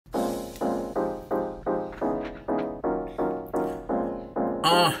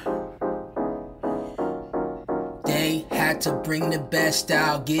Uh, they had to bring the best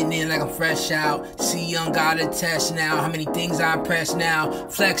out, getting in like I'm fresh out. C.Young got a test now, how many things I impress now.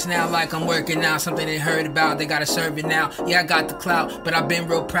 Flex now like I'm working out, something they heard about, they gotta serve it now. Yeah, I got the clout, but I've been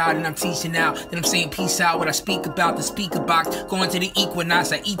real proud and I'm teaching out. Then I'm saying peace out, what I speak about, the speaker box. Going to the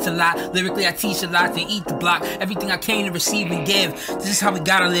equinox, I eat a lot. Lyrically I teach a lot, then eat the block. Everything I came to receive and give, this is how we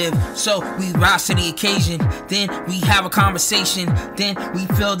gotta live. So we rise to the occasion, then we have a conversation, then we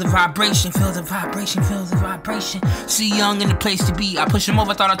feel the vibration, feel the vibration, feel the vibration. C.Young in the place to be. I push him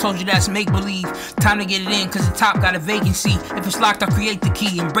over, thought I told you that's make-believe. Time to get it in, cause the top got a vacancy. If it's locked, I'll create the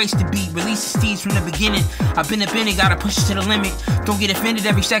key. Embrace the beat, release the steeds from the beginning. I've been up in it, gotta push it to the limit. Don't get offended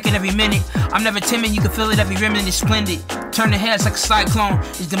every second, every minute. I'm never timid, you can feel it, every remnant is splendid. Turn the heads like a cyclone.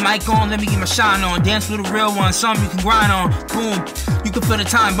 Is the mic on? Let me get my shine on. Dance with a real one, something you can grind on. Boom, you can feel the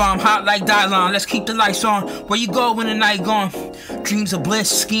time bomb, hot like Dylon. Let's keep the lights on. Where you go when the night gone? Dreams of bliss,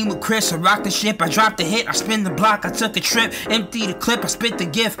 scheme with Chris. I rock the ship, I dropped the hit, I spin the block, I took a trip, empty the clip, I spit the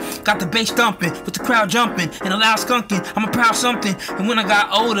gift. Got the bass thumping, with the crowd jumping, and the loud skunking. I'm a proud something, and when I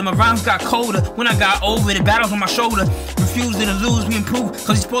got older, my rhymes got colder. When I got over, the battles on my shoulder. Refusing to lose, we improve,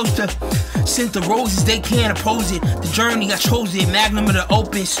 cause he's supposed to. Sent the roses, they can't oppose it. The journey, I chose it, magnum of the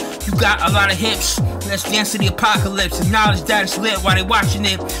opus. You got a lot of hips, let's dance to the apocalypse. Acknowledge that it's lit while they watching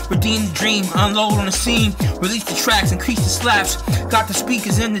it. Redeem the dream, unload on the scene. Release the tracks, increase the slaps. Got the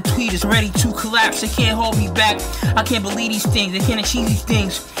speakers in the tweet, it's ready to collapse. They can't hold me back, I can't believe these things. They can't achieve these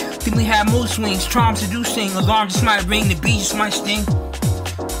things. Think we have mood swings, charms seducing. Alarm just might ring, the beat just might sting.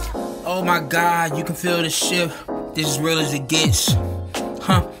 Oh my God, you can feel the shift. This is real as it gets.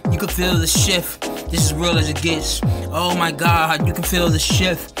 You can feel the shift. This is real as it gets. Oh my God, you can feel the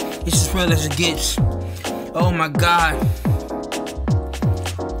shift. This is real as it gets. Oh my God.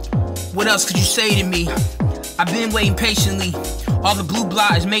 What else could you say to me? I've been waiting patiently. All the blue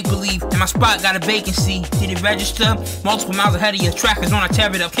blot is make-believe, and my spot got a vacancy. Did it register? Multiple miles ahead of you. Trackers on, I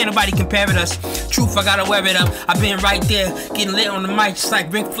tear it up. Can't nobody compare it us. Truth, I gotta wear it up. I've been right there, getting lit on the mic just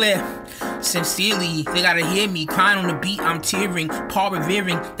like Ric Flair. Sincerely, they gotta hear me crying on the beat, I'm tearing, Paul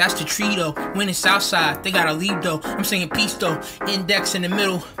revering, that's the tree though. When it's outside, they gotta leave though. I'm saying peace though, index in the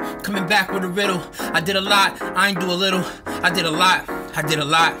middle, coming back with a riddle. I did a lot, I ain't do a little. I did a lot, I did a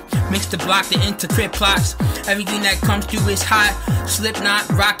lot. Mix the block, the intricate plots. Everything that comes through is hot. Slipknot,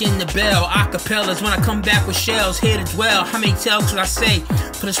 rocking the bell. Acapellas when I come back with shells, here to dwell. How many tales should I say?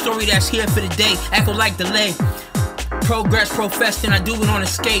 For the story that's here for the day, echo like delay. Progress, profess, and I do it on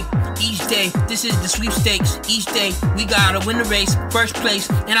escape. Each day, this is the sweepstakes. Each day, we gotta win the race. First place,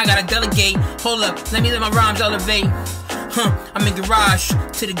 and I gotta delegate. Hold up, let me let my rhymes elevate. I'm in garage,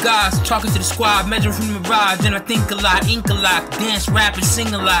 to the gods, talking to the squad, measuring from the mirage. And I think a lot, ink a lot, dance, rap, and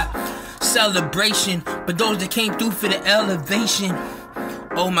sing a lot. Celebration, but those that came through for the elevation.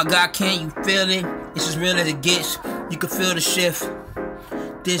 Oh my God, can't you feel it? It's as real as it gets. You can feel the shift.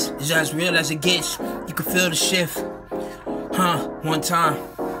 This is as real as it gets. You can feel the shift. One time.